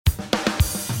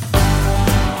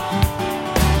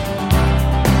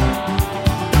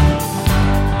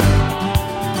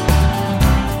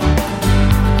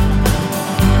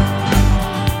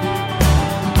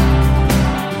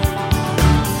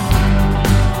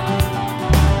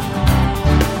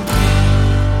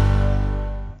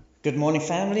Good morning,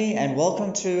 family, and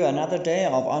welcome to another day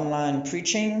of online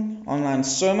preaching, online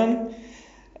sermon.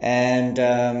 And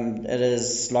it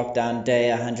is lockdown day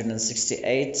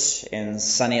 168 in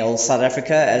sunny old South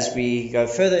Africa as we go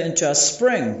further into our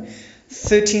spring,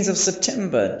 13th of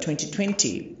September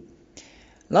 2020.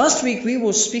 Last week we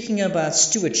were speaking about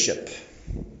stewardship.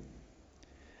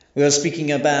 We were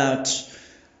speaking about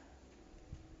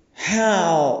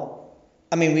how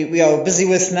we are busy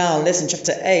with now lesson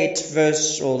chapter 8,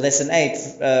 lesson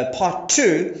 8, part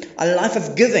 2, a life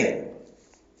of giving.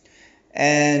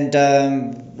 And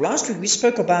last week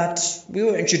we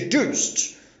were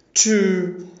introduced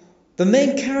to the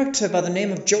main character by the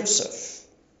name of Joseph.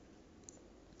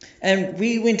 And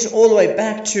we went all the way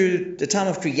back to the time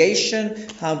of creation,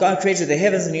 how God created the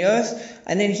heavens and the earth,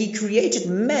 and then he created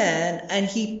man and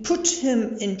he put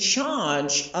him in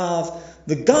charge of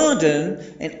the garden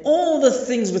and all the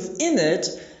things within it,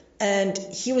 and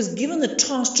he was given the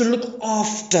task to look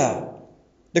after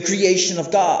the creation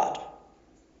of God.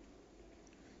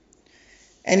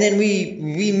 And then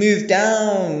we moved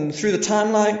down through the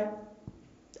timeline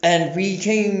and we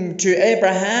came to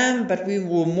Abraham, but we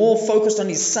were more focused on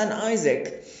his son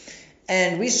Isaac.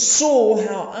 And we saw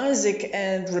how Isaac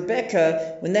and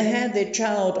Rebekah, when they had their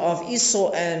child of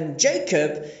Esau and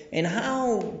Jacob, and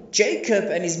how Jacob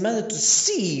and his mother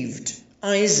deceived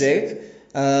Isaac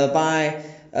by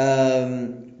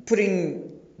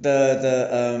putting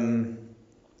the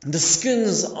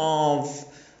skins of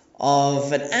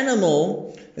an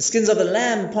animal, the skins of a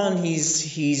lamb upon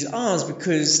his arms,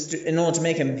 because in order to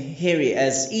make him hairy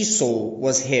as Esau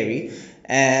was hairy,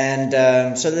 and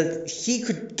so that he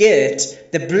could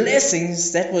get the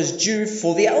blessings that was due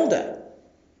for the elder.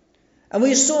 And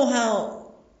we saw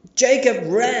how Jacob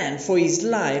ran for his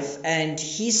life, and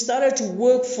he started to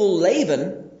work for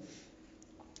Laban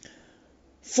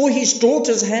for his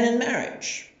daughter's hand in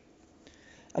marriage.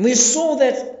 And we saw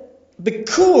that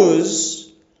because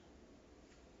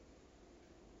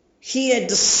he had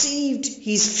deceived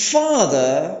his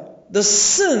father, the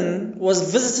sin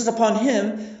was visited upon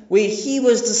him, where he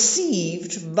was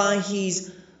deceived by his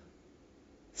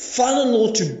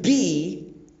father-in-law to be,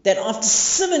 that after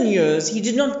 7 years he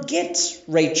did not get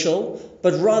Rachel,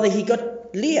 but rather he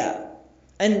got Leah.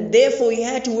 And therefore he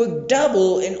had to work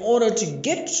double in order to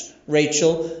get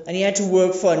Rachel, and he had to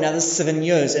work for another 7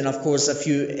 years, and of course a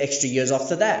few extra years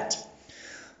after that.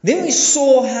 Then we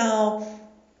saw how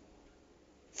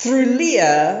through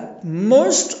Leah,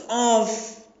 most of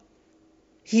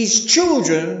his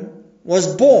children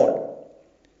was born,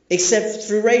 except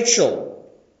through Rachel.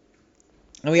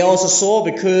 And we also saw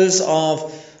because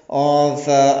of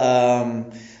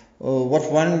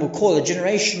what one would call a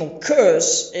generational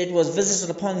curse, it was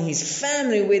visited upon his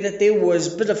family, where that there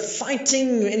was a bit of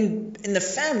fighting in the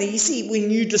family. You see, when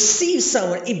you deceive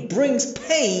someone, it brings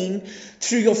pain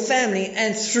through your family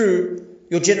and through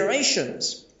your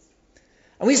generations.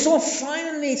 And we saw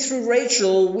finally through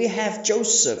Rachel we have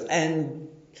Joseph, and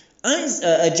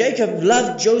Jacob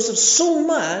loved Joseph so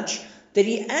much that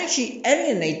he actually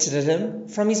alienated him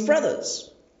from his brothers.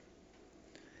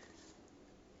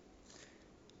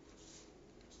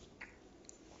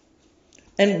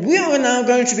 And we are now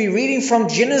going to be reading from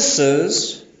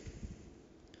Genesis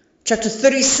chapter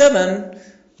 37,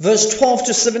 verse 12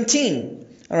 to 17.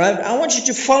 All right, I want you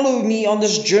to follow me on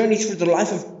this journey through the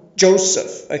life of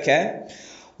Joseph, okay?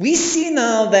 We see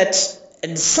now that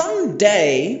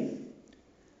someday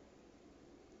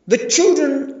the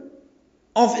children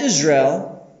of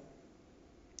Israel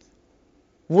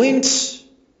went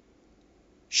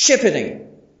shepherding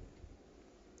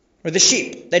with the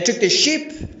sheep. They took their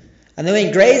sheep and they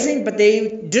went grazing, but they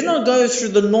did not go through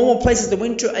the normal places. They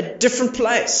went to a different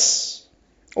place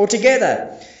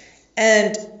altogether.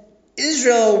 And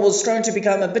Israel was starting to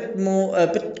become a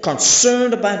bit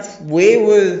concerned about where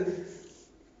were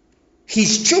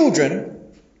his children,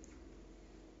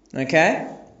 okay?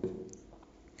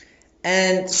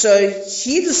 And so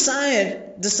he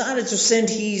decided to send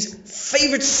his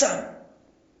favorite son,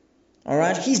 all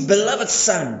right, his beloved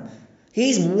son,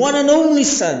 his one and only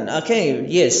son. Okay,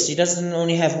 yes, he doesn't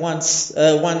only have one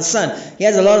son. He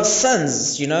has a lot of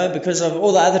sons, because of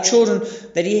all the other children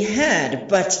that he had,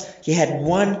 but he had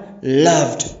one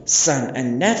loved son,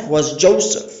 and that was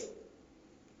Joseph.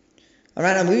 All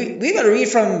right, and we're going to read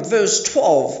from verse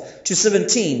 12 to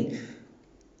 17.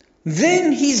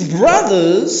 Then his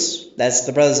brothers, that's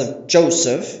the brothers of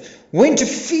Joseph, went to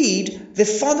feed their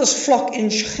father's flock in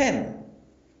Shechem.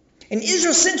 And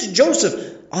Israel said to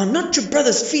Joseph, "Are not your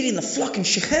brothers feeding the flock in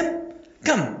Shechem?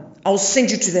 Come, I'll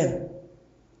send you to them."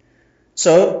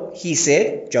 So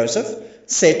Joseph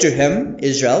said to him,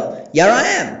 Israel, "Here I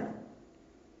am."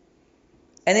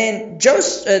 And then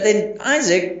then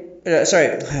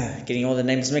Isaac, getting all the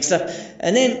names mixed up.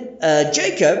 And then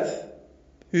Jacob,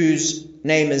 whose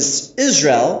name is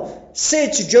Israel,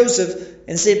 said to Joseph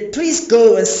and said, please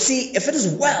go and see if it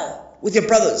is well with your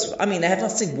brothers. I mean, they have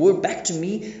not sent word back to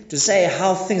me to say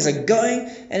how things are going,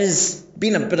 and it's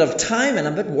been a bit of time, and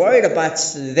I'm a bit worried about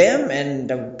them,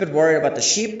 and I'm a bit worried about the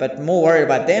sheep, but more worried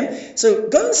about them. So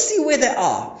go and see where they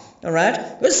are, all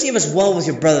right? Go see if it's well with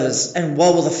your brothers and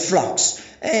well with the flocks.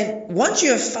 And once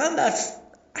you have found out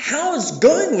how it's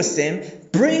going with them,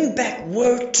 bring back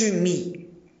word to me.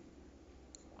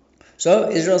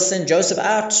 So Israel sent Joseph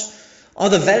out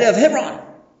of the valley of Hebron,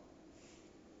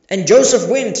 and Joseph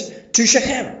went to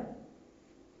Shechem.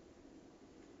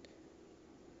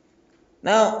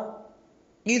 Now,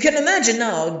 you can imagine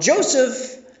now,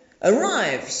 Joseph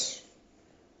arrives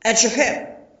at Shechem,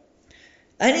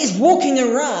 and he's walking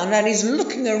around, and he's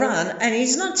looking around, and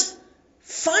he's not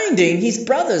finding his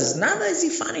brothers. Neither is he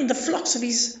finding the flocks of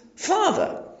his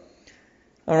father.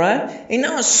 Alright? And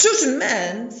now a certain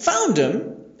man found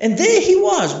him, and there he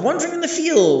was, wandering in the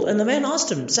field, and the man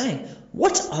asked him, saying,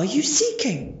 what are you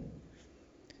seeking?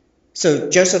 So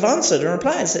Joseph answered and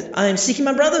replied and said, I am seeking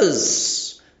my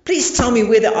brothers. Please tell me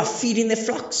where they are feeding their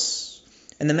flocks.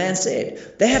 And the man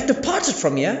said, they have departed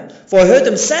from here, for I heard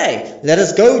them say, let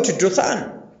us go to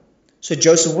Dothan. So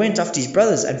Joseph went after his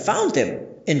brothers and found them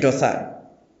in Dothan.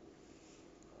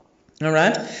 All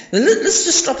right, let's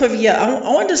just stop over here.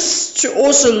 I want us to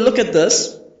also look at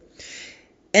this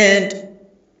and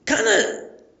kind of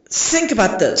think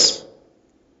about this.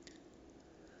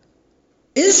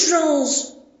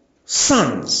 Israel's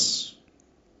sons,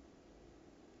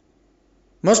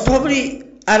 most probably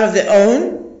out of their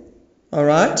own, all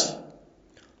right,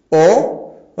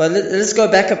 or, well, let's go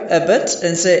back a bit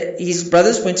and say his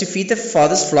brothers went to feed their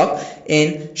father's flock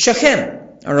in Shechem,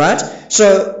 all right.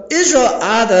 So Israel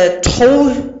either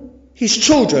told his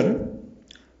children,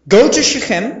 go to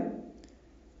Shechem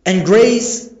and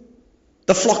graze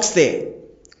the flocks there,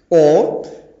 or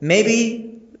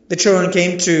maybe the children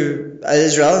came to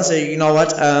Israel and said, you know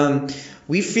what,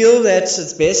 we feel that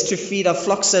it's best to feed our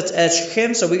flocks at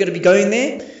Shechem, so we're going to be going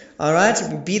there. All right,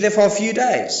 we'll be there for a few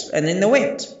days. And then they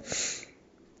went.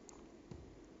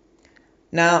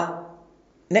 Now,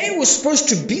 they were supposed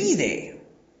to be there,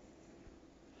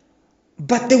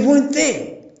 but they weren't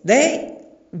there. They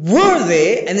were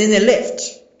there, and then they left.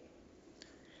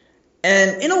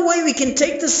 And in a way, we can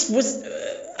take this with...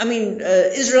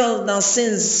 Israel now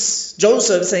sends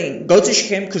Joseph saying, go to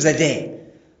Shechem because they're there,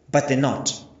 but they're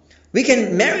not. We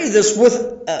can marry this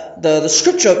with the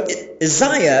scripture of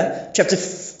Isaiah chapter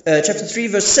 3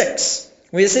 verse 6,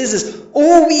 where it says this,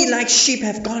 all we like sheep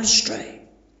have gone astray.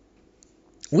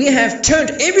 We have turned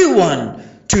everyone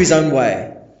to his own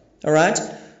way. All right?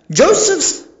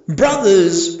 Joseph's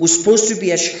brothers were supposed to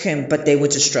be at Shechem, but they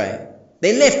went astray.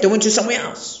 They left, they went to somewhere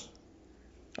else.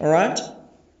 All right?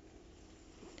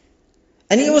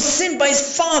 And he was sent by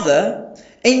his father.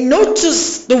 And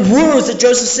notice the words that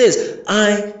Joseph says.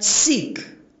 I seek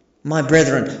my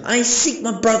brethren. I seek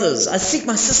my brothers. I seek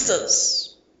my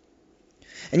sisters.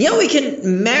 And here we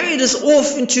can marry this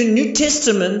off into New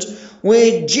Testament,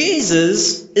 where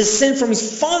Jesus is sent from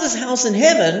his father's house in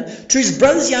heaven to his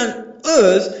brothers here on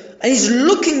earth. And he's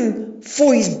looking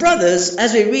for his brothers,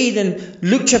 as we read in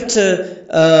Luke chapter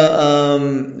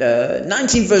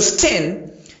 19 verse 10.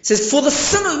 It says, for the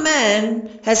Son of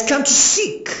Man has come to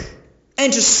seek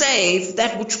and to save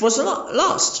that which was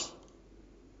lost.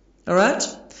 All right?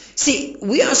 See,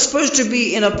 we are supposed to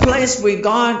be in a place where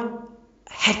God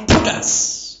had put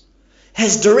us,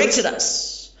 has directed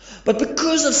us. But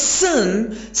because of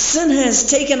sin, sin has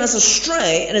taken us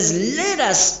astray and has led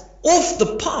us off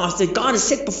the path that God has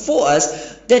set before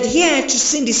us, that he had to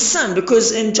send his Son.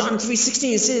 Because in John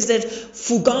 3:16 it says that,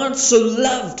 for God so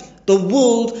loved the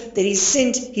world that he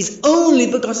sent his only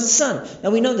begotten Son.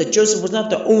 Now we know that Joseph was not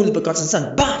the only begotten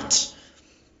son, but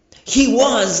he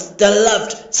was the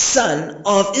loved son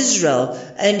of Israel.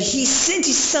 And he sent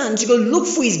his son to go look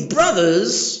for his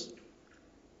brothers.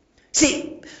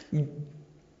 See,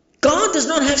 God does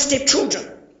not have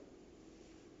stepchildren.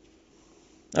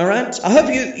 Alright? I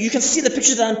hope you can see the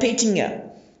picture that I'm painting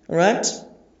here. Alright?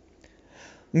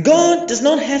 God does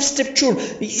not have stepchildren.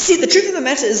 You see, the truth of the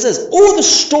matter is this. All the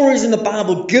stories in the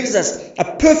Bible gives us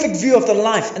a perfect view of the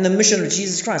life and the mission of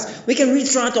Jesus Christ. We can read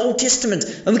throughout the Old Testament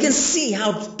and we can see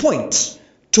how it points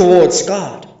towards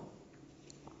God.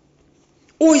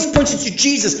 Always pointing to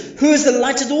Jesus, who is the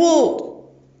light of the world.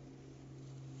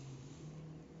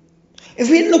 If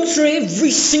we look through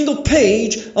every single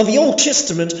page of the Old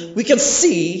Testament, we can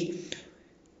see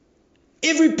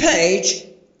every page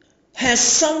has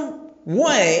some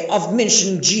way of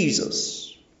mentioning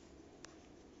Jesus.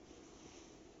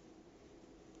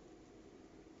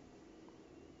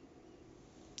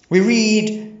 We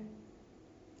read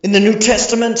in the New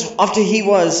Testament, after he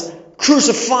was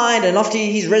crucified and after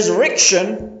his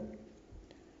resurrection,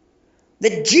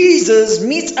 that Jesus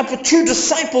meets up with two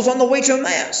disciples on the way to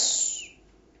Emmaus.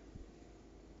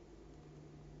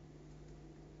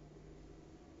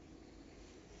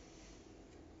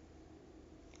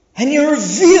 And he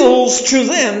reveals to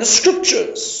them the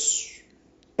scriptures.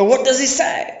 But what does he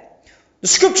say? The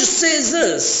scripture says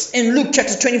this in Luke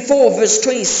chapter 24 verse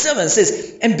 27. It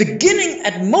says, and beginning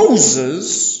at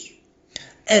Moses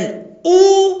and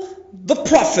all the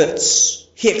prophets,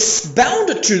 he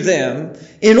expounded to them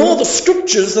in all the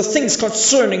scriptures the things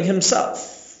concerning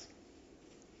himself.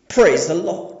 Praise the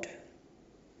Lord.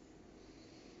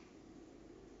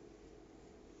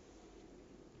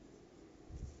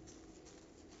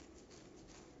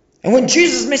 And when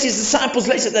Jesus met his disciples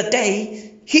later that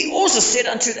day, he also said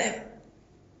unto them,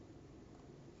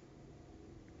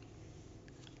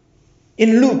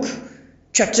 in Luke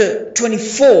chapter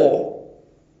 24,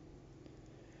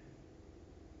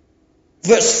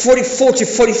 verse 44 to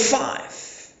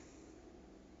 45.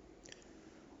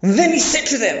 And then he said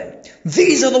to them,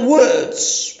 these are the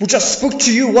words which I spoke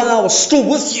to you while I was still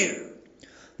with you,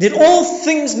 that all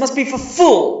things must be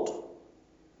fulfilled,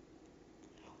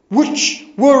 which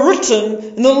were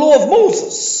written in the law of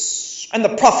Moses and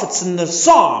the prophets and the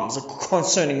Psalms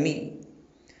concerning me.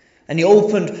 And he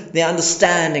opened their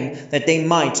understanding that they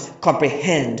might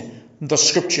comprehend the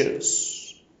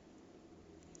scriptures.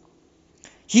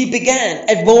 He began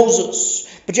at Moses,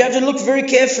 but you have to look very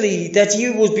carefully that he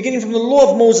was beginning from the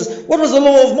law of Moses. What was the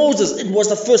law of Moses? It was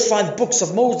the first 5 books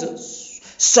of Moses,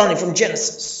 starting from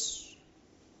Genesis.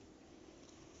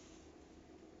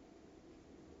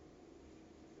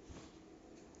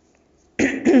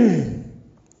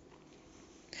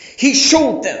 He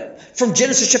showed them from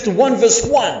Genesis chapter 1 verse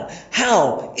 1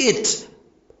 how it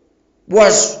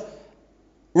was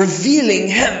revealing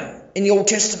him in the Old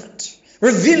Testament,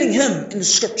 revealing him in the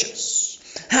scriptures,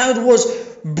 how it was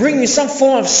bringing some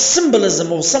form of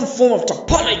symbolism or some form of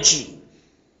topology,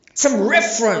 some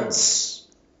reference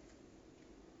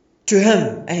to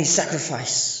him and his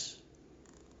sacrifice.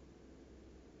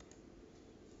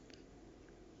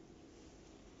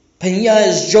 And here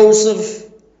is Joseph,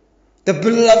 the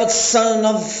beloved son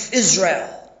of Israel,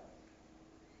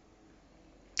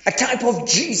 a type of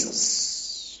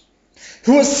Jesus,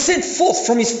 who was sent forth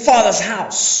from his father's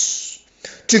house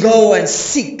to go and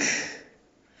seek,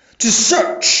 to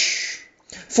search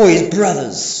for his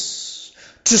brothers,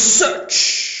 to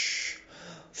search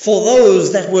for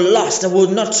those that were lost, that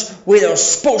were not where they were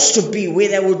supposed to be, where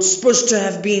they were supposed to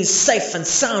have been safe and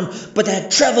sound, but they had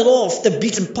traveled off the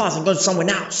beaten path and gone somewhere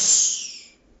else.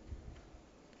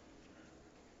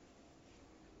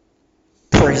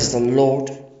 Praise the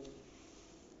Lord.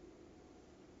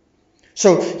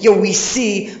 So here we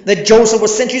see that Joseph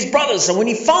was sent to his brothers, and when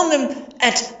he found them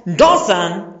at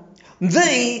Dothan,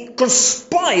 they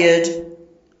conspired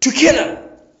to kill him.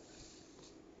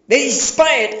 They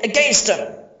conspired against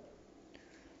him.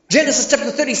 Genesis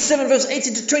chapter 37 verse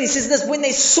 18 to 20 says this, when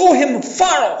they saw him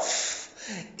far off,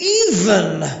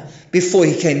 even before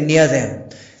he came near them,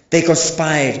 they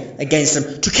conspired against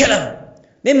him to kill him.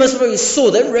 They must have already saw,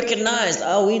 they recognized,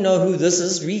 oh, we know who this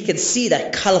is. We can see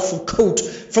that colorful coat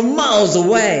from miles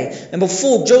away. And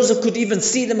before Joseph could even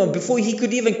see them, or before he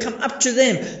could even come up to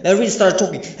them, they already started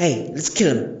talking. Hey, let's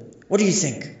kill him. What do you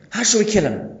think? How should we kill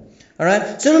him?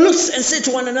 Alright? So they looked and said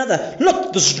to one another,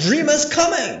 look, this dreamer is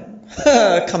coming.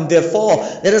 Come therefore,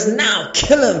 let us now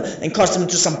kill him and cast him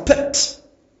into some pit.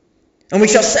 And we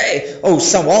shall say, oh,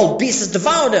 some wild beast has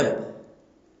devoured him.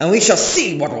 And we shall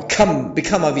see what will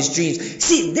become of his dreams.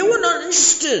 See, they were not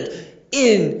interested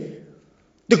in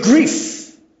the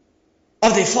grief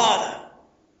of their father.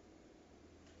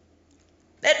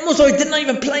 That most did not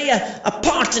even play a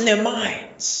part in their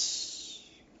minds.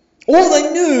 All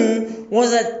they knew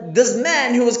was that this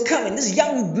man who was coming, this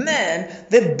young man,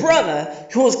 their brother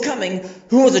who was coming,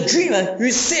 who was a dreamer,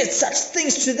 who said such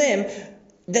things to them,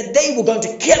 that they were going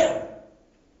to kill him.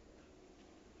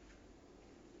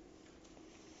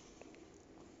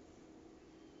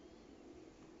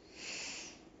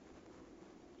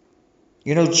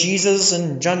 You know Jesus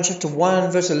in John chapter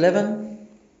 1 verse 11?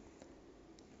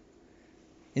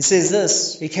 It says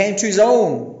this, he came to his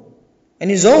own, and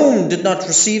his own did not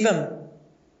receive him.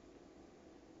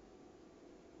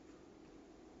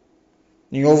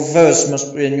 In your version,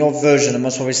 it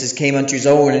must always says, came unto his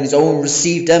own, and his own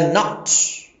received him not.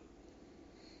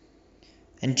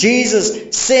 And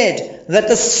Jesus said that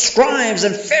the scribes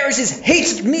and Pharisees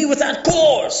hated me without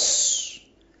cause.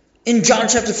 In John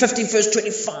chapter 15 verse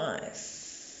 25.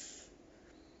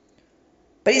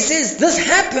 But he says this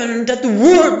happened that the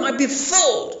word might be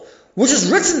fulfilled, which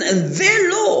is written in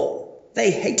their law. They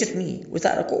hated me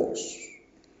without a cause.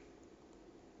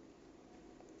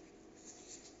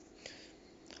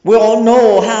 We all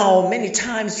know how many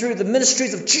times through the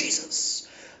ministries of Jesus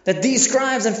that these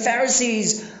scribes and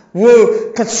Pharisees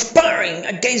were conspiring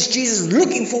against Jesus,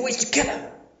 looking for ways to kill him.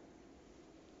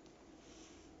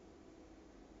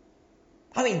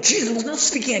 I mean, Jesus was not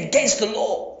speaking against the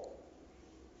law.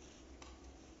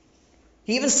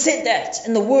 He even said that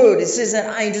in the word. It says that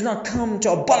I did not come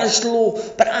to abolish the law,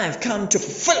 but I have come to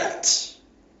fulfill it.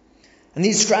 And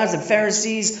these scribes and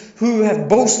Pharisees who have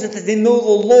boasted that they know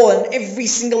the law and every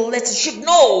single letter should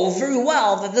know very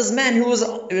well that this man who was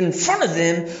in front of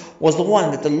them was the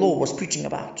one that the law was preaching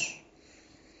about.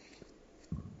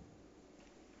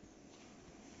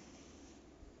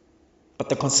 But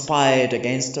they conspired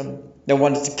against him. They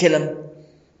wanted to kill him.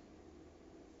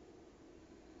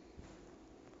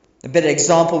 A better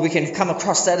example we can come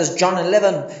across that is John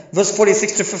 11 verse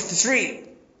 46 to 53.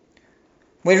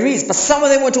 Where it reads, but some of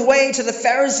them went away to the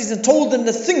Pharisees and told them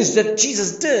the things that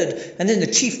Jesus did. And then the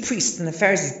chief priests and the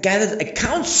Pharisees gathered a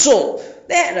council.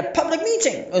 They had a public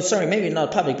meeting. Oh, sorry, maybe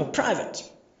not public, but private.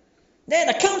 They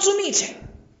had a council meeting.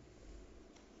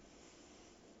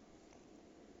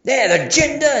 They had an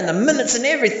agenda and the minutes and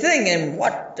everything. And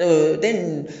what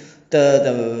then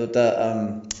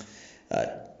the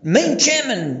main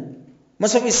chairman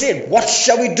must have said, what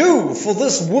shall we do? For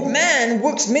this man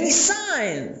works many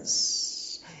signs.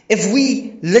 If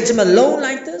we let him alone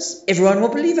like this, everyone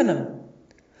will believe in him.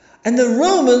 And the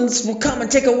Romans will come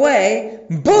and take away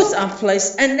both our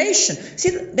place and nation.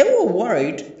 See, they were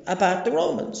worried about the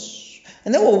Romans.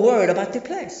 And they were worried about their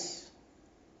place.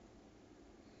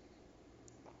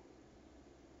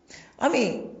 I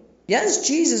mean, yes,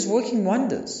 Jesus working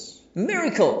wonders,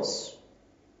 miracles.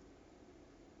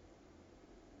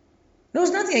 There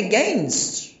was nothing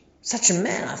against such a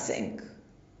man, I think.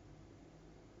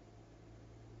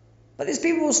 But these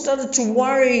people started to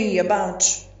worry about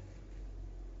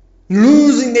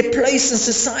losing their place in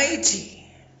society.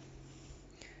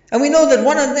 And we know that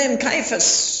one of them,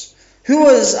 Caiaphas, who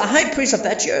was a high priest of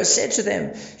that year, said to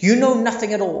them, you know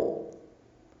nothing at all,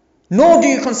 nor do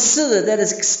you consider that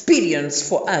it's expedient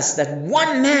for us that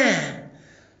one man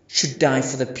should die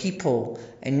for the people,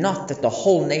 and not that the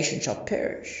whole nation shall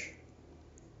perish.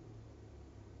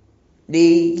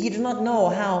 He did not know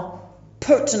how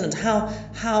pertinent,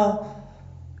 how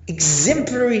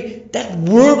exemplary that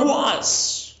word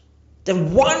was. That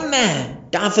one man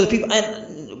died for the people.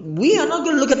 And we are not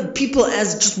going to look at people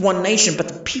as just one nation, but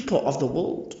the people of the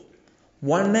world.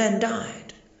 One man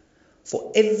died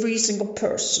for every single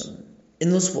person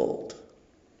in this world.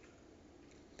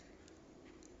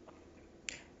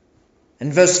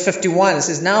 In verse 51 it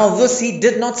says, now this he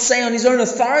did not say on his own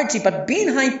authority, but being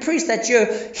high priest that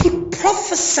year, he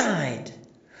prophesied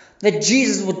that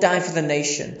Jesus would die for the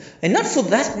nation. And not for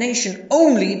that nation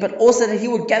only, but also that he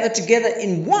would gather together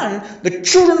in one the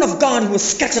children of God who were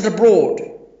scattered abroad.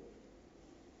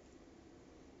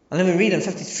 And let me read in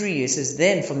 53, it says,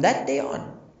 then from that day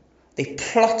on, they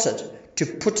plotted to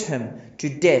put him to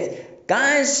death.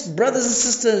 Guys, brothers and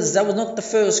sisters, that was not the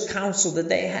first council that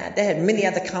they had. They had many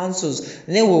other councils,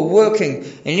 and they were working.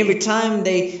 And every time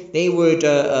they would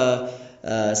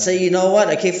say, you know what,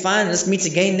 okay, fine, let's meet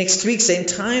again next week, same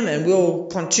time, and we'll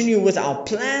continue with our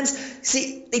plans.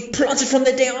 See, they plotted from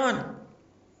that day on.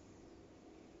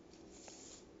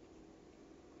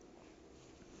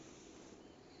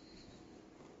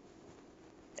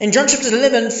 And John chapter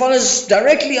 11 follows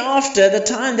directly after the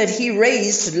time that he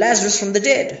raised Lazarus from the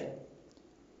dead.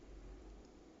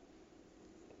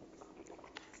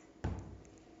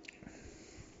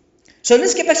 So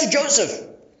let's get back to Joseph.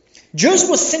 Joseph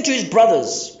was sent to his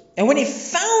brothers, and when he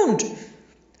found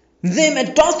them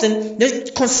at Dothan, they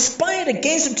conspired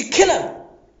against him to kill him.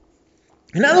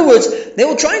 In other words, they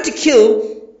were trying to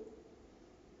kill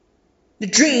the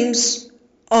dreams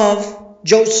of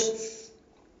Joseph.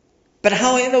 But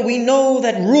however, we know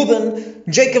that Reuben,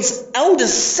 Jacob's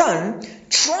eldest son,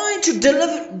 tried to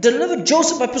deliver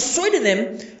Joseph by persuading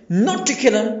them not to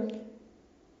kill him,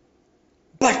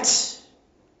 but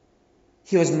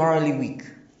he was morally weak.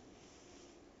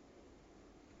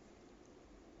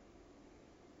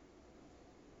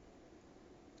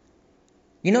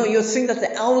 You know, you think that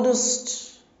the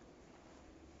eldest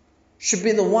should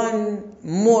be the one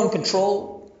more in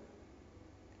control,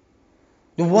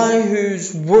 the one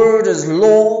whose word is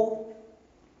law,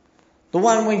 The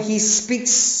one when he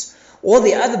speaks, all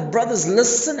the other brothers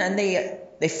listen and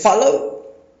they follow.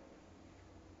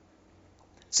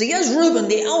 So here's Reuben,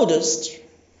 the eldest,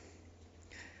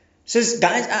 says,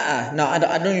 guys, no, I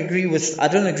don't agree with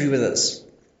this.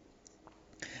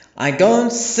 I don't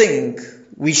think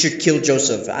we should kill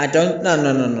Joseph.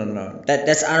 No.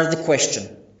 That's out of the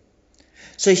question.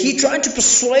 So he tried to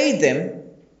persuade them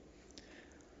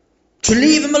to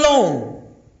leave him alone.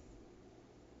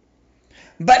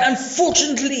 But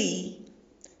unfortunately,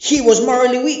 he was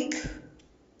morally weak.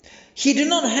 He did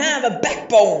not have a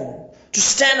backbone to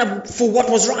stand up for what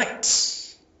was right.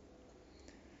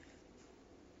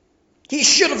 He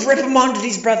should have reprimanded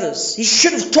his brothers. He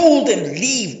should have told them,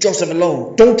 leave Joseph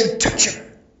alone. Don't you touch him.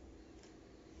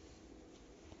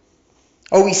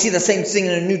 Oh, we see the same thing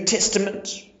in the New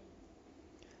Testament.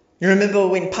 You remember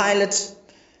when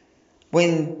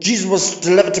Jesus was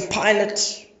delivered to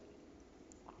Pilate,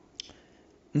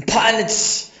 and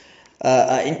Pilate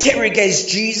interrogates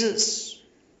Jesus.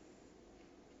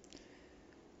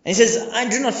 And he says, I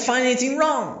do not find anything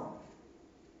wrong.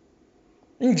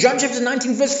 In John chapter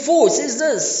 19 verse 4 it says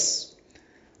this,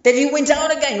 that he went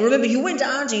out again. Remember, he went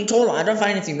out and he told them, I don't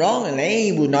find anything wrong, and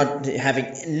they were not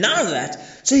having none of that.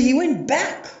 So he went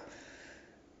back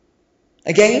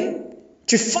again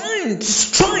to try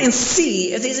and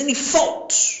see if there's any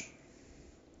fault.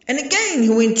 And again he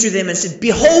went to them and said,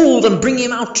 behold, I'm bringing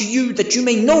him out to you, that you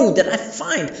may know that I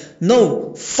find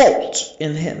no fault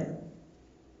in him.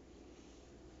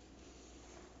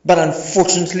 But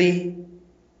unfortunately,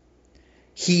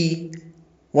 he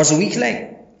was a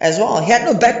weakling as well. He had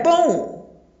no backbone,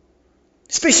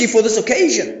 especially for this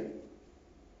occasion.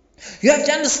 You have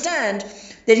to understand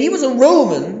that he was a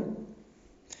Roman.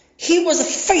 He was the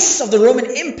face of the Roman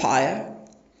Empire.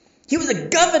 He was a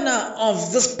governor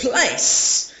of this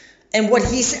place. And what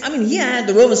he said, he had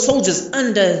the Roman soldiers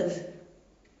under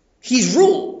his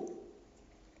rule.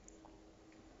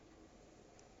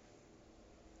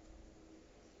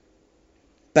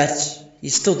 But he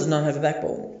still did not have a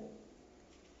backbone.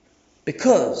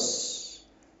 Because,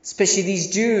 especially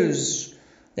these Jews,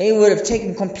 they would have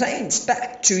taken complaints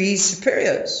back to his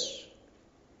superiors.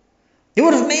 They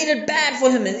would have made it bad for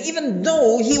him. And even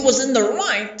though he was in the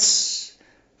right,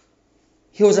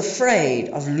 he was afraid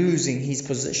of losing his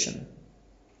position.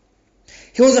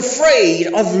 He was afraid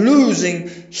of losing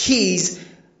his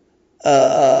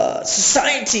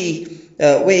society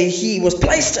where he was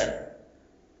placed in.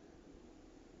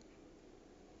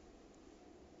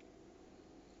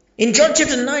 In John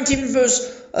chapter 19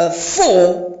 verse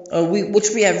 4, which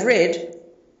we have read,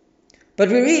 but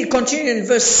we read continuing in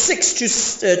verse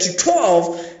 6 to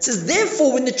 12, it says,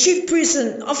 therefore when the chief priests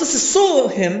and officers saw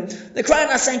him, they cried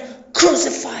out saying,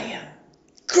 crucify him,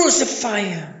 crucify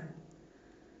him.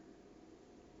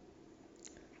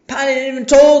 Pilate even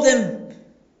told them,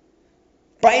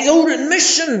 by his own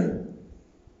admission,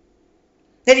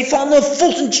 that he found no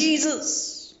fault in Jesus.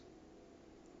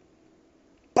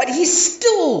 But he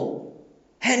still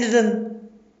handed him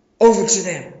over to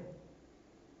them.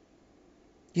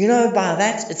 You know, by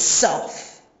that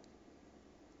itself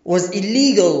was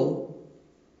illegal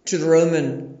to the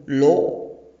Roman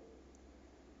law.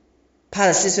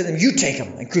 Pilate says to them, you take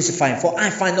him and crucify him, for I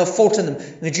find no fault in them.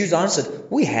 And the Jews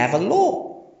answered, we have a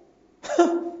law.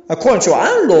 According to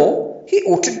our law, he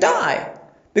ought to die,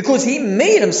 because he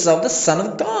made himself the Son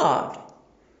of God.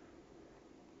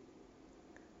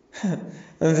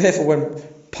 And therefore, when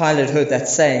Pilate heard that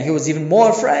saying, he was even more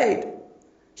afraid.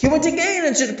 He went again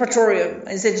into the praetorium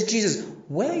and said to Jesus,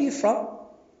 where are you from?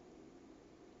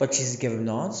 But Jesus gave him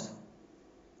no answer.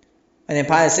 And then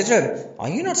Pilate said to him, are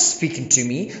you not speaking to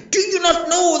me? Do you not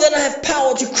know that I have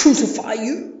power to crucify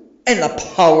you and the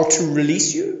power to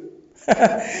release you?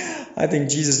 I think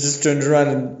Jesus just turned around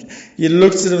and he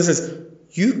looked at him and says,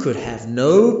 you could have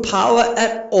no power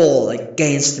at all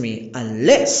against me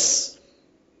unless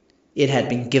it had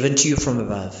been given to you from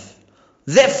above.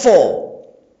 Therefore,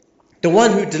 the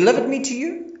one who delivered me to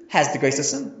you has the greater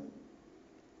sin.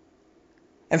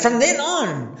 And from then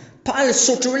on, Pilate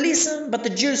sought to release him, but the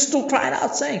Jews still cried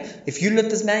out, saying, if you let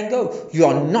this man go, you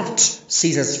are not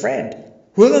Caesar's friend.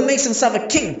 Whoever makes himself a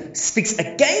king speaks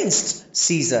against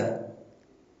Caesar.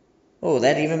 Oh,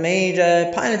 that even made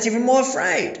Pilate even more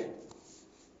afraid.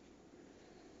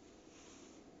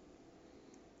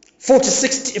 14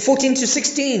 to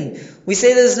 16, we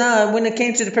say this now, when it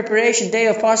came to the preparation day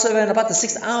of Passover and about the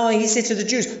 6th hour, he said to the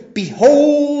Jews,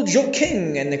 behold your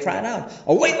king. And they cried out,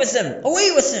 away with him,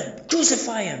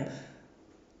 crucify him.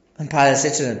 And Pilate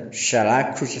said to them, shall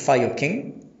I crucify your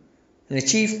king? And the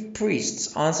chief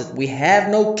priests answered, we have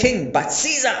no king but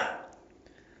Caesar.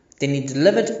 Then he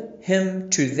delivered him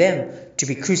to them to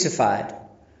be crucified.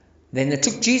 Then they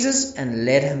took Jesus and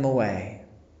led him away.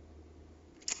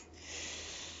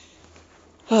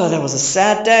 Oh, that was a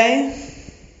sad day.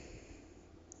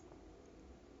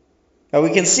 But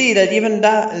we can see that even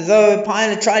though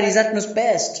Pilate tried his utmost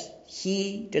best,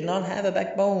 he did not have a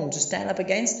backbone to stand up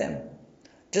against them.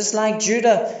 Just like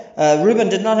Reuben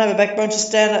did not have a backbone to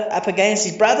stand up against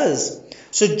his brothers.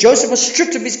 So Joseph was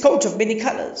stripped of his coat of many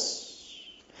colors.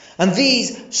 And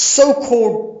these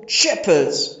so-called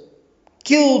shepherds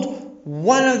killed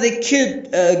one of the kid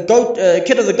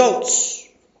of the goats.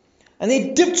 And they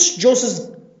dipped Joseph's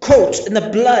coat in the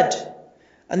blood.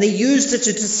 And they used it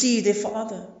to deceive their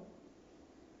father.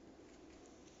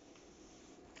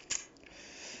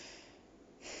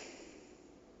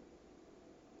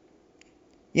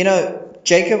 You know,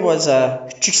 Jacob was a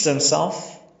trickster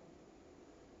himself.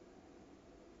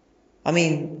 I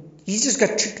mean, he just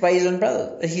got tricked by his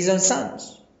own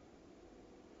sons.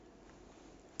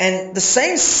 And the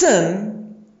same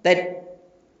sin that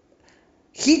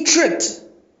he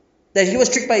was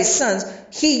tricked by his sons,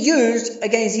 he used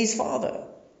against his father.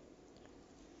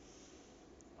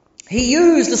 He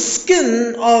used the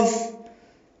skin of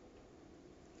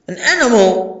an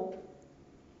animal,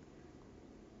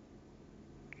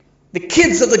 the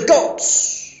kids of the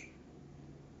goats.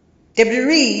 If we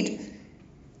read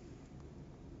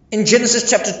in Genesis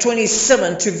chapter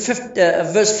 27 to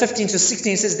verse 15 to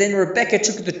 16, it says, Then Rebekah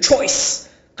took the choice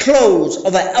clothes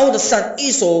of her elder son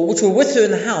Esau, which were with her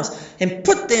in the house, and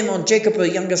put them on Jacob, her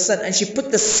younger son. And she put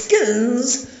the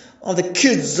skins of the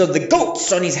kids of the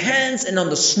goats on his hands and on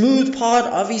the smooth part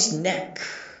of his neck.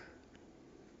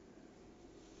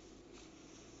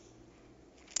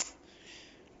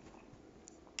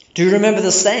 Do you remember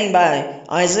the saying by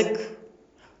Isaac?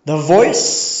 The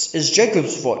voice is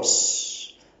Jacob's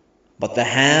voice, but the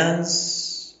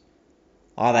hands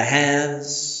are the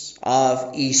hands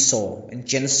of Esau. In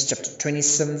Genesis chapter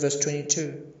 27 verse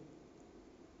 22.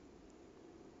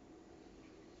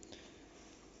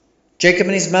 Jacob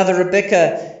and his mother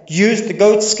Rebekah used the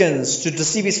goat skins to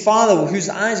deceive his father, whose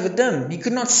eyes were dim. He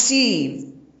could not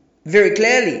see very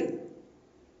clearly.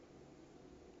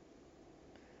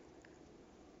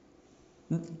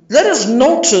 Let us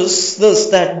notice this,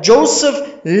 that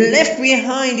Joseph left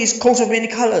behind his coat of many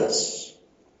colors.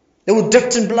 They were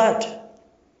dipped in blood.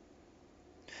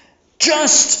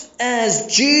 Just as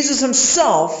Jesus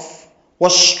himself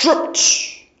was stripped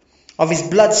of his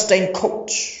blood-stained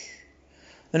coat,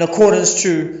 in accordance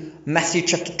to Matthew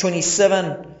chapter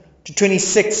 27 to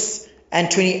 26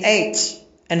 and 28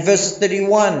 and verses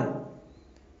 31.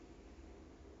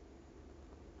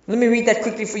 Let me read that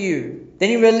quickly for you. Then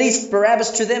he released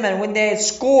Barabbas to them, and when he had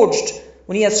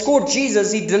scourged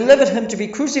Jesus, he delivered him to be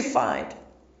crucified.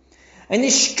 And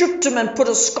they stripped him and put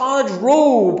a scarlet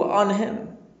robe on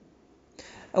him.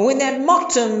 And when they had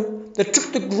mocked him, they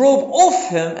took the robe off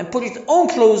him and put his own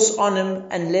clothes on him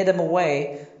and led him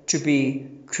away to be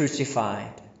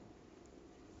crucified.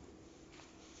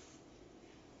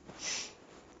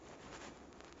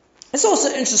 It's also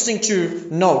interesting to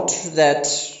note that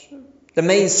the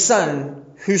main son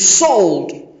who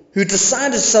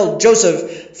decided to sell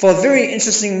Joseph for a very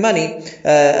interesting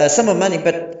sum of money,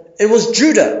 but it was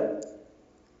Judah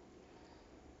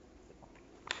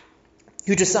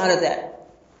who decided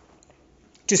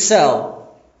to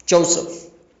sell Joseph.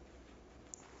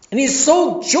 And he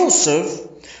sold Joseph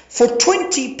for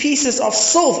 20 pieces of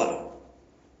silver.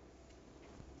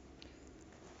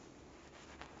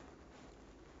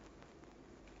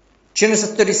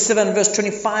 Genesis 37 verse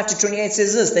 25 to 28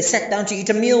 says this: They sat down to eat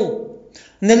a meal,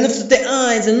 and they lifted their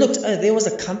eyes and looked. There was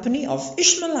a company of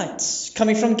Ishmaelites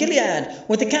coming from Gilead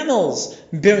with the camels,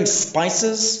 bearing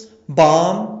spices,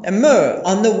 balm, and myrrh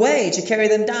on the way to carry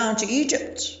them down to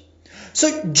Egypt.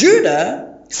 So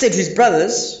Judah said to his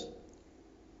brothers,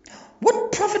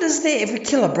 What profit is there if we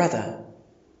kill a brother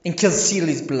and conceal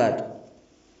his blood?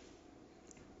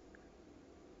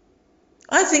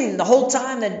 I think the whole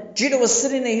time that Judah was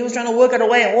sitting there, he was trying to work out a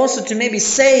way also to maybe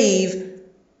save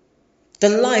the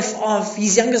life of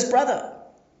his youngest brother.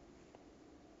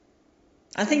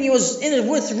 I think he was in it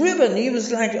with Reuben. He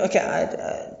was like,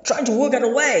 trying to work out a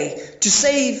way to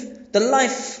save the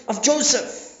life of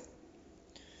Joseph.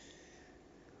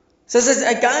 So he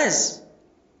says, guys,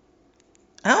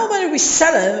 how about if we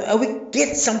sell him and we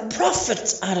get some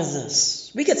profit out of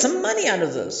this? We get some money out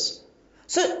of this.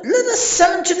 So let us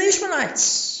sell him to the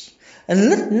Ishmaelites, and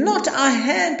let not our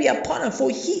hand be upon him, for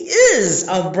he is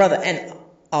our brother and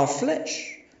our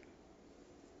flesh.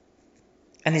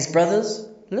 And his brothers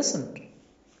listened.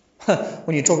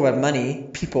 When you talk about money,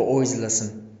 people always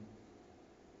listen.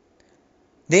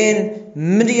 Then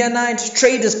Midianite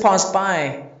traders passed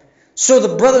by. So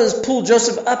the brothers pulled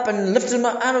Joseph up and lifted him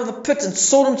out of the pit and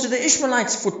sold him to the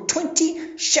Ishmaelites for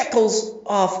 20 shekels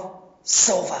of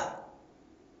silver.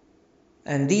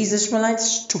 And these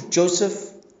Ishmaelites took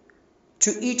Joseph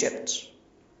to Egypt.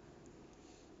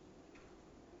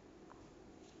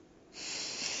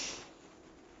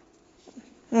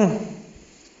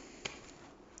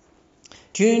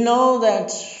 Do you know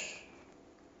that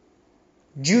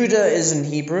Judah is in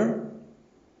Hebrew?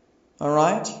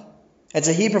 Alright? It's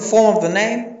a Hebrew form of the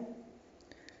name.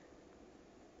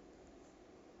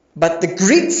 But the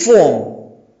Greek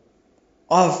form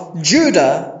of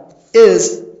Judah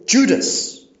is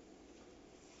Judas.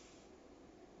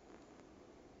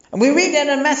 And we read that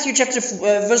in Matthew chapter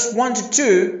verse 1 to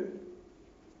 2.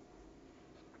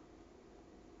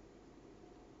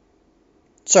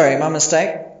 Sorry, my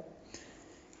mistake.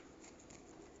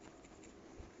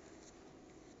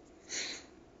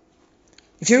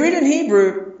 If you read in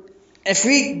Hebrew, if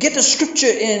we get the scripture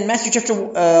in Matthew chapter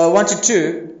 1 to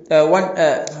 2,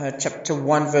 chapter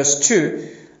 1 verse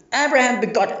 2, Abraham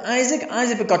begot Isaac,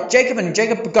 Isaac begot Jacob, and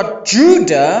Jacob begot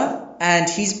Judah and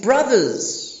his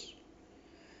brothers.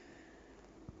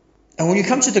 And when you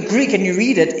come to the Greek and you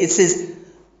read it, it says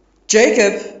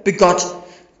Jacob begot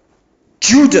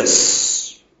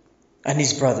Judas and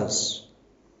his brothers.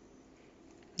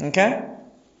 Okay?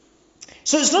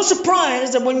 So it's no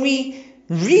surprise that when we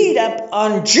read up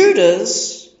on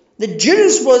Judas, that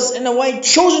Judas was in a way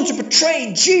chosen to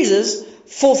betray Jesus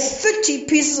for 30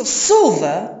 pieces of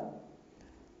silver,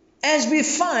 as we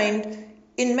find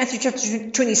in Matthew chapter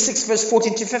 26 verse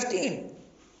 14 to 15.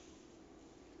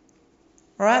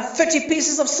 Alright, 30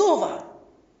 pieces of silver.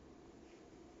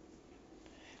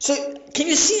 So, can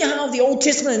you see how the Old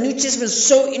Testament and New Testament is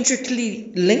so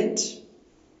intricately linked?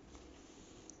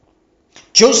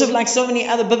 Joseph, like so many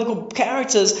other biblical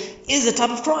characters, is the type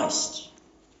of Christ.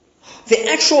 The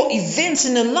actual events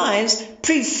in their lives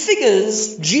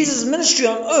prefigures Jesus' ministry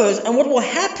on earth and what will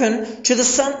happen to the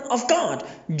Son of God.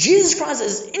 Jesus Christ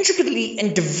is intricately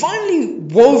and divinely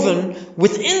woven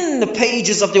within the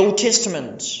pages of the Old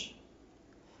Testament.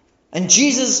 And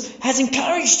Jesus has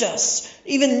encouraged us,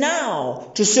 even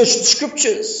now, to search the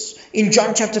scriptures. In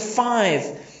John chapter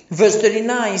 5, verse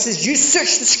 39, he says, you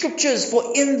search the scriptures,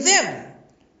 for in them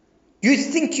you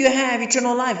think you have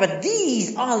eternal life, but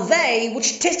these are they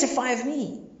which testify of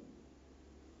me.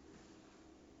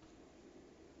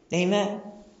 Amen.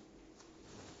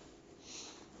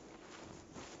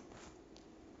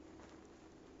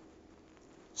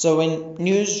 So when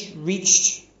news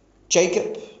reached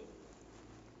Jacob,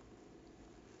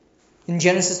 in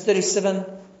Genesis 37,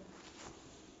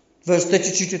 verse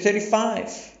 32 to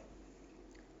 35,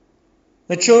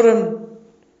 the children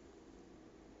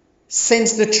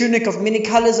sensed the tunic of many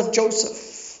colors of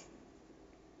Joseph.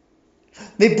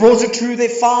 They brought it to their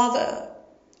father.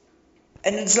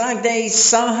 And it's like they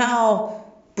somehow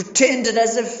pretended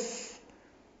as if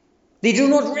they do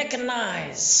not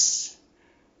recognize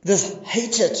this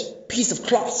hated piece of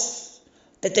cloth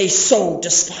that they so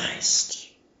despised.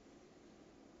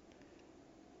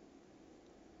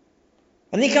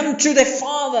 And they come to their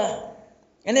father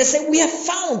and they say, we have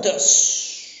found this.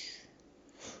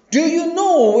 Do you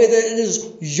know whether it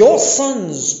is your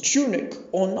son's tunic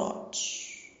or not?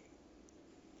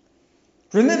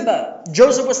 Remember,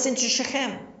 Joseph was sent to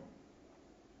Shechem.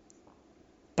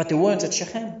 But they weren't at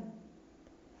Shechem.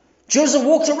 Joseph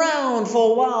walked around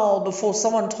for a while before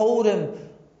someone told him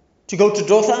to go to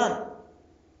Dothan.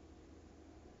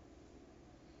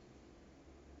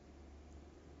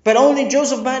 But only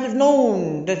Joseph might have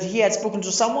known that he had spoken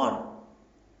to someone.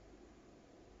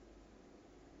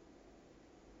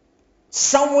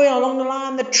 Somewhere along the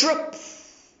line, the trip,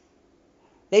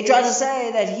 they tried to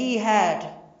say that he had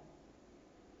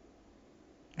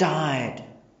died.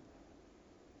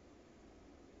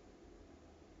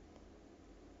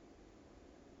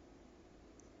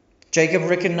 Jacob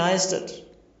recognized it,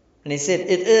 and he said,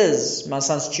 it is my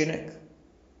son's tunic.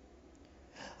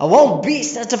 A wild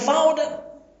beast has devoured him.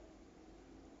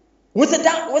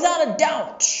 Without a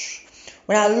doubt,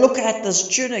 when I look at this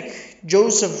tunic,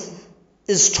 Joseph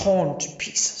is torn to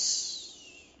pieces.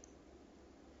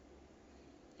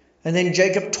 And then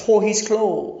Jacob tore his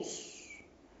clothes.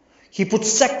 He put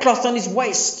sackcloth on his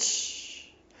waist.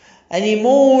 And he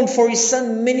mourned for his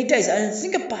son many days. And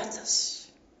think about this.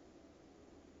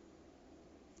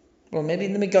 Well, maybe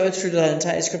let me go through the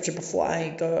entire scripture before I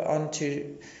go on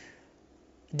to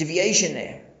deviation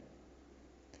there.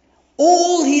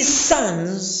 All his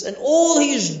sons and all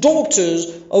his daughters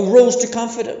arose to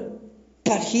comfort him.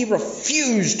 But he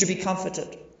refused to be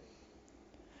comforted.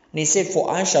 And he said, for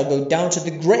I shall go down to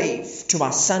the grave to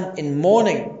my son in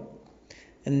mourning.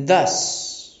 And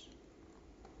thus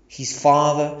his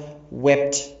father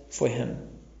wept for him.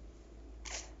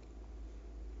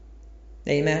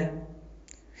 Amen.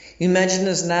 Imagine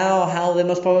this now, how they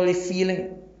must probably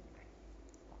feeling.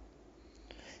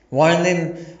 One of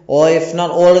them, or if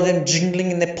not all of them,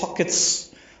 jingling in their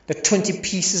pockets the 20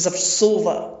 pieces of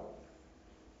silver.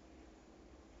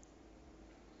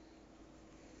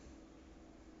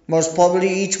 Most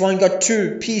probably each one got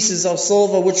 2 pieces of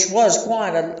silver, which was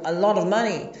quite a lot of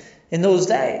money in those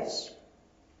days.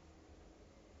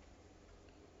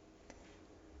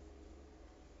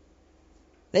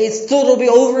 They thought it'll be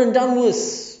over and done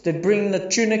with. They bring the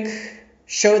tunic,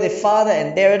 show their father,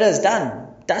 and there it is, done,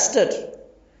 dusted.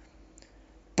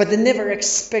 But they never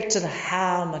expected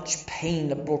how much pain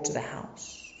they brought to the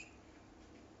house.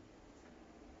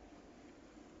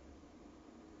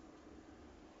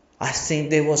 I think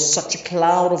there was such a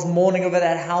cloud of mourning over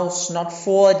that house, not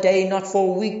for a day, not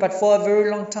for a week, but for a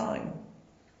very long time.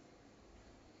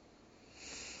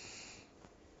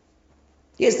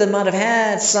 Yes, they might have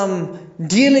had some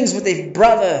dealings with their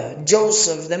brother,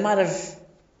 Joseph. They might have,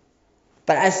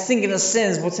 but I think in a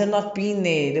sense, with him not being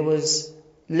there was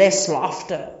less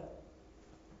laughter.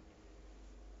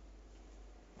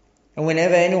 And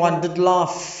whenever anyone did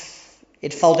laugh,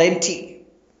 it felt empty.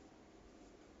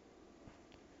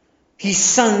 His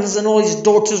sons and all his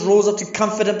daughters rose up to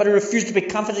comfort him, but he refused to be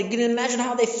comforted. You can imagine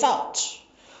how they felt,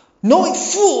 knowing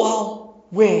full well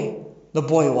where the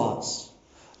boy was.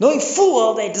 Knowing full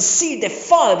well they deceived their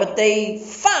father, but they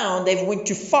found they went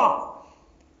too far.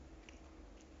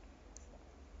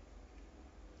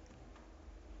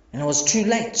 And it was too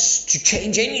late to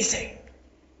change anything.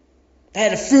 They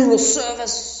had a funeral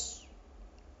service.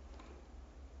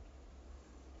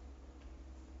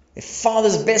 Their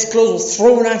father's best clothes were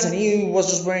thrown out and he was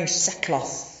just wearing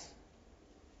sackcloth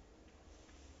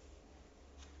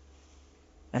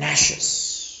and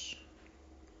ashes.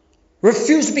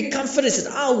 Refused to be comforted,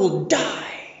 said, I will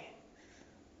die.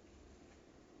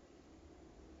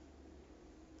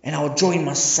 And I will join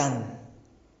my son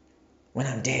when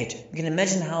I'm dead. You can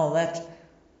imagine how that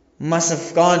must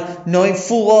have gone, knowing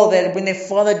full well that when their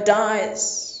father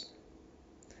dies,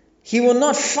 he will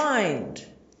not find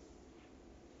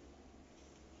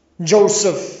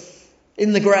Joseph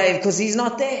in the grave because he's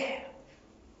not there.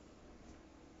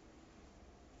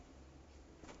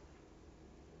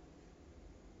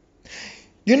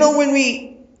 You know, when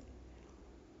we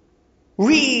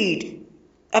read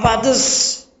about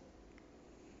this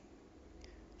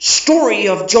story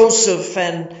of Joseph,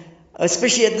 and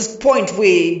especially at this point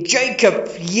where Jacob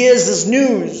hears this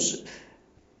news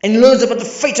and learns about the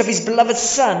fate of his beloved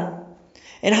son,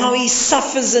 and how he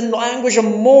suffers in anguish and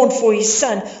mourn for his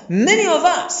son, many of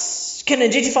us can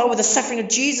identify with the suffering of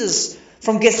Jesus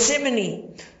from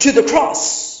Gethsemane to the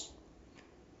cross.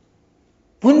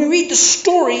 When we read the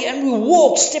story and we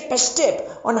walk step by step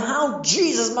on how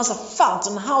Jesus must have felt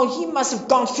and how he must have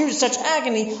gone through such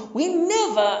agony, we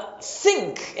never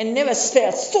think and never spare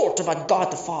a thought about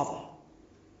God the Father.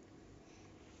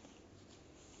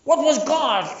 What was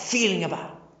God feeling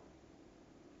about?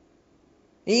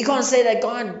 You can't say that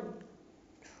God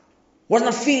was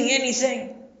not feeling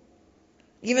anything,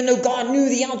 even though God knew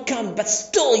the outcome, but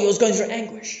still he was going through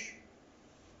anguish.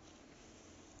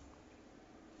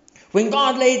 When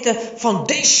God laid the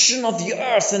foundation of the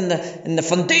earth and the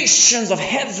foundations of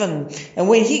heaven, and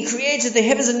when he created the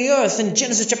heavens and the earth in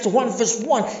Genesis chapter 1 verse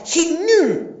 1, he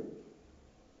knew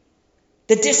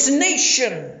the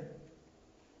destination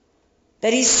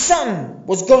that his son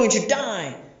was going to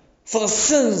die for the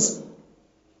sins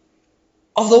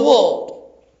of the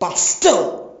world, but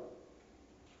still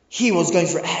he was going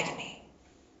through agony.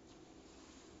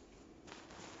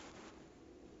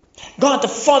 God the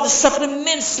Father suffered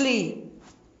immensely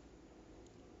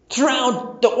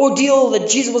throughout the ordeal that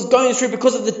Jesus was going through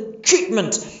because of the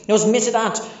treatment that was meted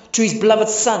out to his beloved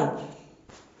son.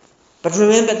 But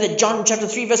remember that John chapter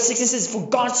 3 verse 16 says, for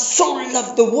God so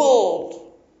loved the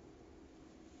world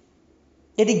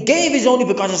that he gave his only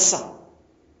begotten son.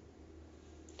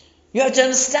 You have to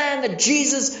understand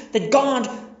that God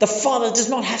the Father does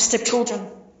not have stepchildren.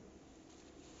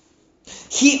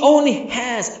 He only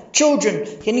has children,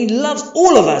 and he loves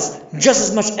all of us just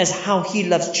as much as how he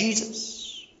loves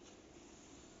Jesus.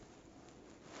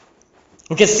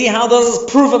 We can see how this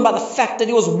is proven by the fact that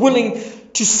he was willing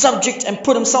to subject and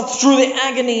put himself through the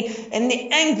agony and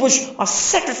the anguish of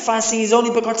sacrificing his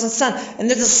only begotten son. And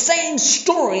there's the same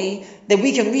story that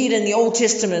we can read in the Old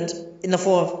Testament in the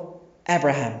form of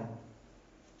Abraham.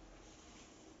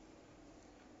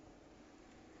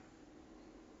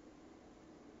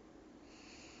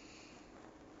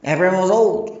 Abraham was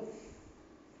old.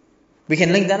 We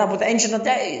can link that up with Ancient of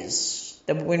Days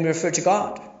when we refer to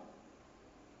God.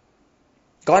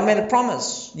 God made a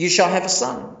promise, you shall have a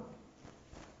son.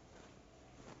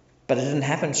 But it didn't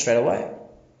happen straight away.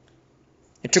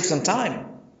 It took some time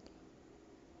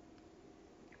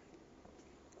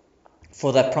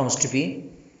for that promise to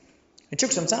be. It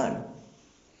took some time.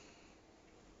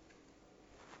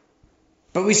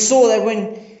 But we saw that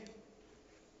when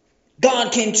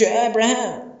God came to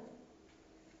Abraham,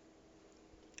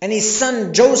 and his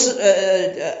son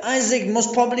Isaac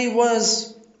most probably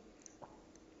was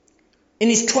in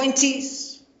his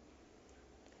 20s,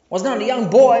 was not a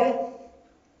young boy,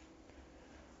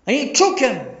 and he took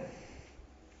him.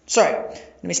 Sorry,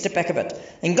 let me step back a bit.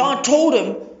 And God told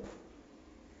him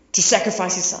to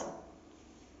sacrifice his son.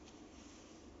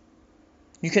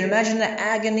 You can imagine the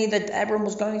agony that Abraham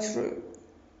was going through.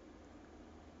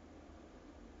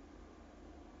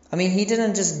 I mean, he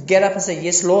didn't just get up and say,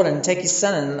 yes, Lord, and take his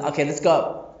son and, okay, let's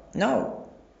go. No.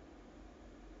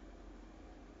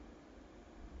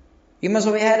 He must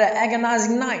have had an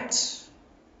agonizing night.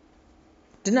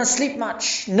 Did not sleep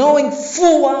much, knowing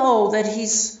full well that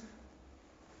his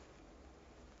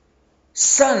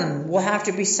son will have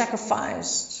to be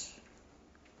sacrificed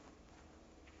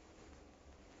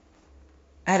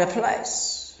at a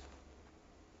place.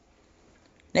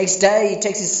 Next day, he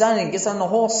takes his son and gets on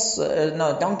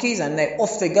the donkeys, and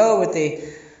off they go with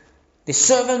the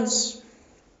servants.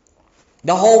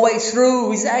 The whole way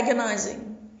through, he's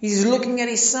agonizing. He's looking at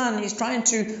his son. He's trying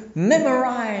to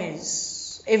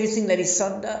memorize everything that his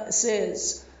son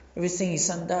says, everything his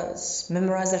son does.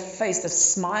 Memorize that face, that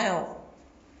smile,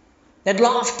 that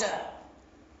laughter.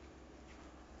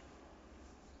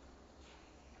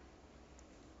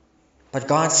 But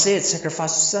God said,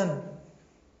 sacrifice your son.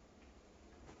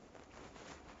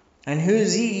 And who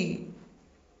is he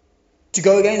to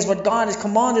go against what God has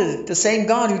commanded? The same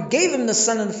God who gave him the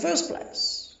son in the first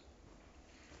place.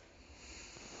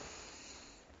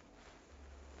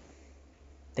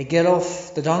 They get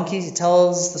off the donkeys. He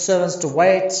tells the servants to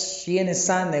wait. He and his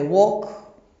son, they walk.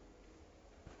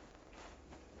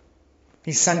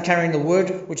 His son carrying the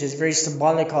wood, which is very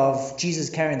symbolic of Jesus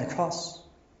carrying the cross.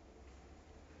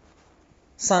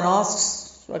 Son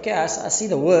asks, okay, I see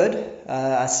the wood.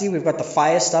 I see we've got the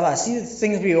fire stuff. I see the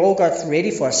things we all got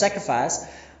ready for a sacrifice.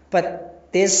 But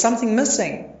there's something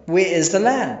missing. Where is the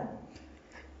lamb?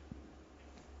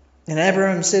 And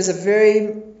Abraham says a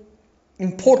very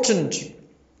important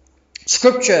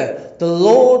scripture. The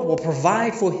Lord will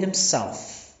provide for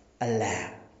himself a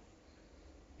lamb.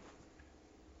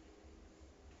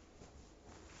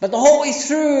 But the whole way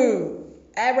through,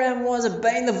 Abraham was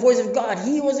obeying the voice of God.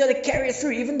 He was going to carry it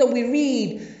through, even though we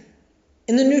read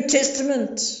in the New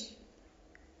Testament,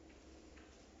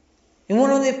 in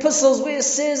one of the epistles, where it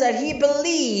says that he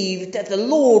believed that the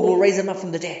Lord will raise him up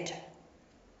from the dead.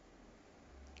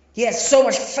 He had so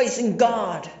much faith in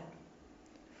God.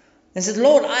 And said,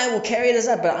 Lord, I will carry this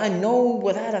out, but I know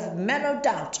without a manner of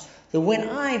doubt that when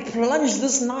I plunge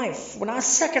this knife, when I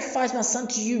sacrifice my son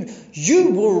to you, you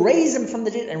will raise him from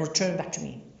the dead and return back to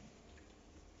me.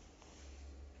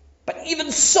 But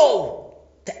even so,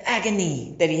 the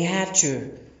agony that he had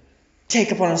to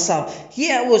take upon himself, he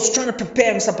was trying to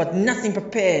prepare himself, but nothing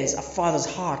prepares a father's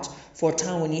heart for a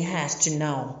time when he has to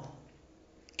now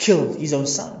kill his own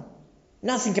son.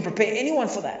 Nothing can prepare anyone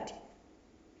for that.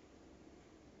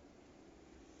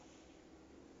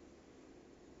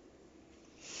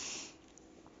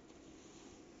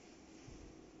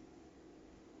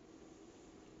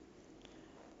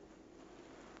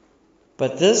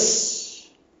 But this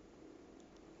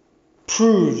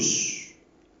proves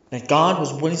that God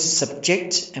was willing to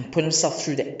subject and put himself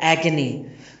through the agony,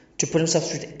 to put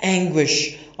himself through the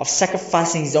anguish of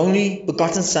sacrificing his only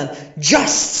begotten son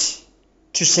just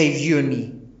to save you and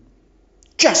me,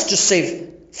 just to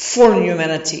save fallen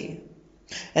humanity.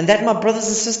 And that, my brothers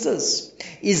and sisters,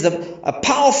 is a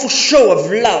powerful show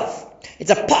of love. It's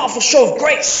a powerful show of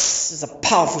grace. It's a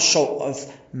powerful show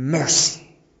of mercy.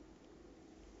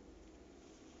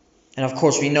 And of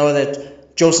course we know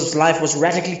that Joseph's life was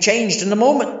radically changed in a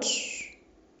moment.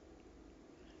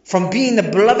 From being the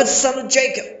beloved son of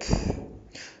Jacob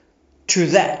to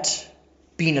that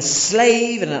being a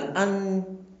slave in an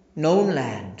unknown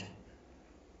land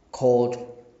called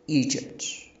Egypt.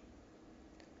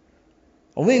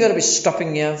 And we're going to be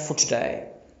stopping here for today.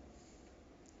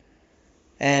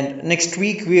 And next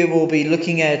week we will be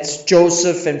looking at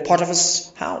Joseph and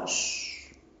Potiphar's house.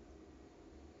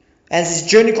 As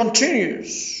his journey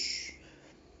continues,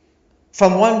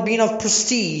 from one being of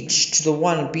prestige to the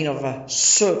one being of a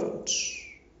servant.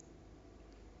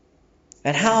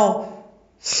 And how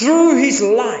through his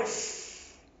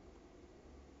life,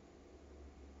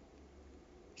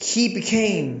 he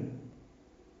became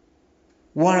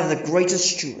one of the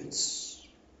greatest stewards.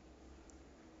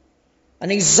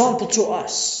 An example to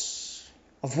us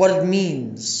of what it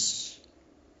means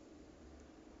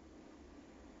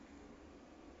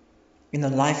in the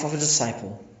life of a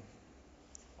disciple.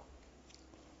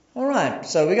 Alright,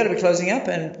 so we're going to be closing up,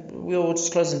 and we'll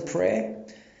just close in prayer.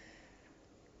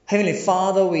 Heavenly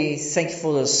Father, we thank you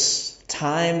for this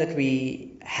time that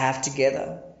we have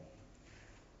together.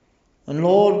 And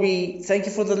Lord, we thank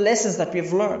you for the lessons that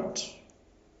we've learned.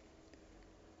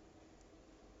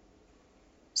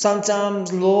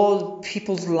 Sometimes, Lord,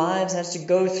 people's lives have to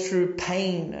go through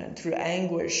pain and through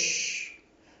anguish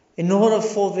in order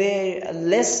for their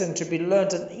lesson to be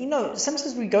learned. And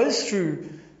sometimes we go through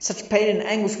such pain and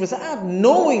anguish without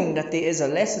knowing that there is a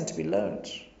lesson to be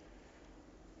learned.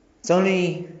 It's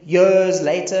only years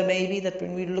later, maybe, that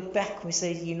when we look back, we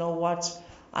say, you know what?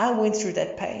 I went through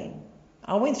that pain.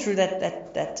 I went through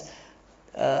that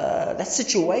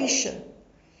situation.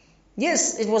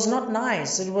 Yes, it was not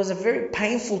nice. It was a very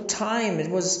painful time. It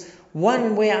was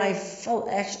one where I felt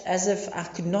as if I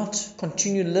could not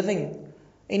continue living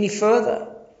any further.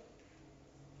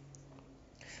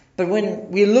 But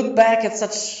when we look back at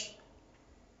such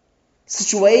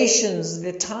situations,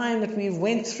 the time that we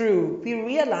went through, we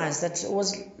realize that it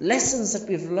was lessons that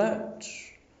we've learned,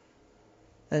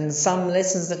 and some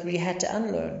lessons that we had to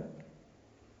unlearn.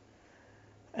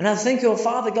 And I thank you,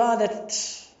 Father God, that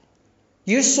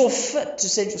you saw fit to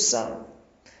send your Son.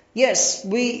 Yes,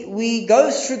 we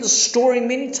go through the story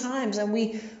many times and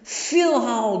we feel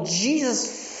how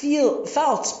Jesus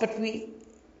felt, but we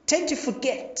tend to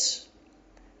forget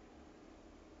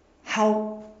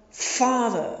how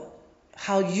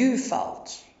you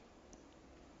felt,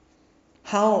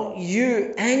 how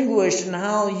you anguished, and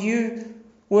how you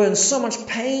were in so much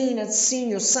pain at seeing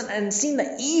your Son and seeing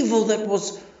the evil that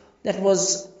was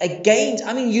against.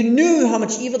 I mean, you knew how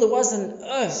much evil there was on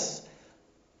earth,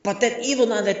 but that evil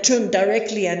now that turned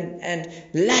directly and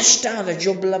lashed out at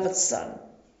your beloved Son.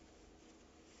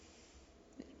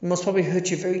 It must probably hurt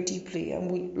you very deeply.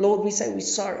 And Lord, we say we're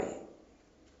sorry.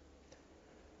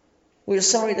 We're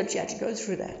sorry that you had to go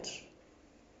through that.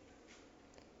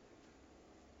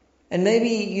 And maybe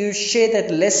you shared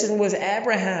that lesson with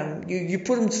Abraham. You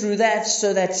put him through that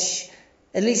so that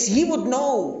at least he would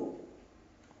know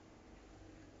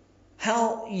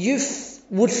how you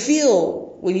would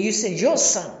feel when you sent your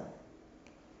Son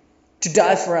to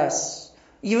die for us.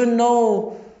 Even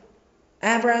though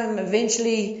Abraham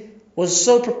eventually was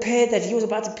so prepared that he was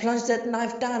about to plunge that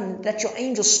knife down, that your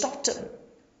angel stopped him,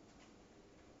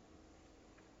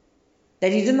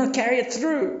 that he did not carry it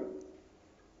through,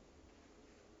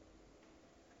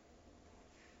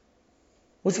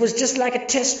 which was just like a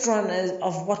test run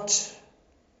of what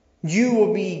you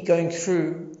will be going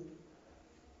through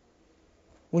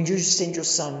when you send your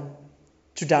Son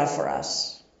to die for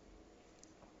us.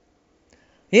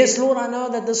 Yes, Lord, I know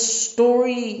that this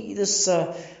story, this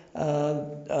sermon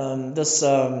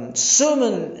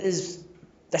is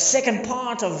the second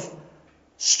part of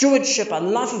stewardship, a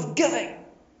life of giving.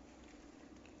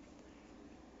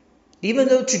 Even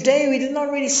though today we did not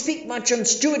really speak much on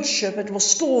stewardship, it was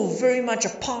still very much a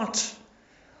part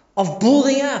of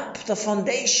building up the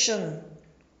foundation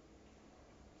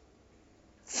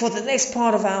for the next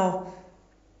part of our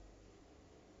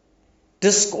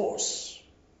discourse.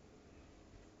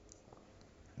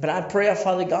 But I pray,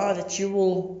 Father God, that you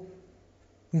will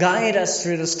guide us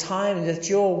through this time, that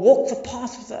you'll walk the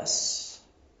path with us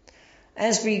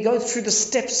as we go through the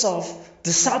steps of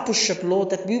discipleship,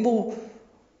 Lord, that we will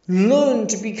learn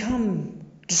to become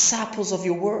disciples of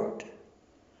your word.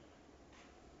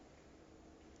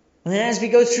 And as we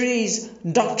go through these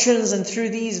doctrines and through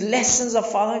these lessons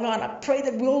of Father God, I pray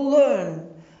that we'll learn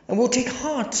and we'll take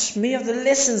heart many of the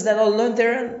lessons that are learned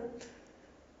therein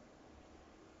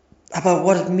about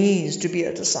what it means to be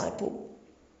a disciple.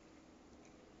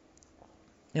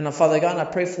 And Father God, I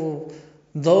pray for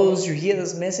those who hear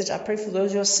this message. I pray for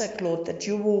those who are sick, Lord, that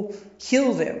you will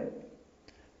heal them,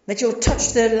 that you'll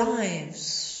touch their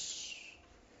lives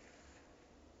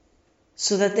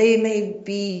so that they may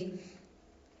be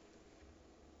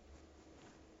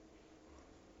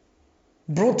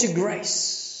brought to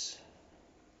grace,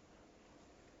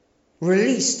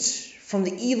 released from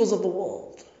the evils of the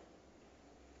world.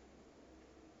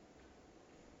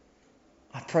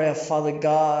 I pray, Father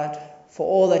God, for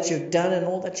all that you've done and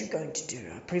all that you're going to do.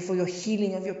 I pray for your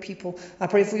healing of your people. I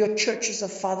pray for your churches,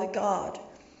 of Father God,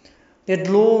 that,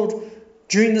 Lord,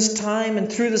 during this time and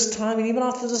through this time and even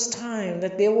after this time,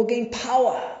 that they will gain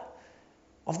power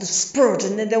of the Spirit,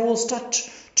 and then they will start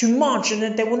to march, and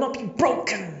then they will not be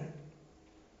broken.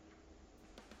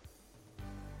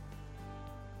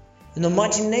 In the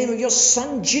mighty name of your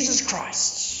Son, Jesus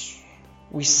Christ,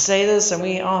 we say this and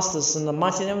we ask this in the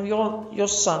mighty name of your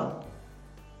Son.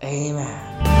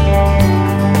 Amen.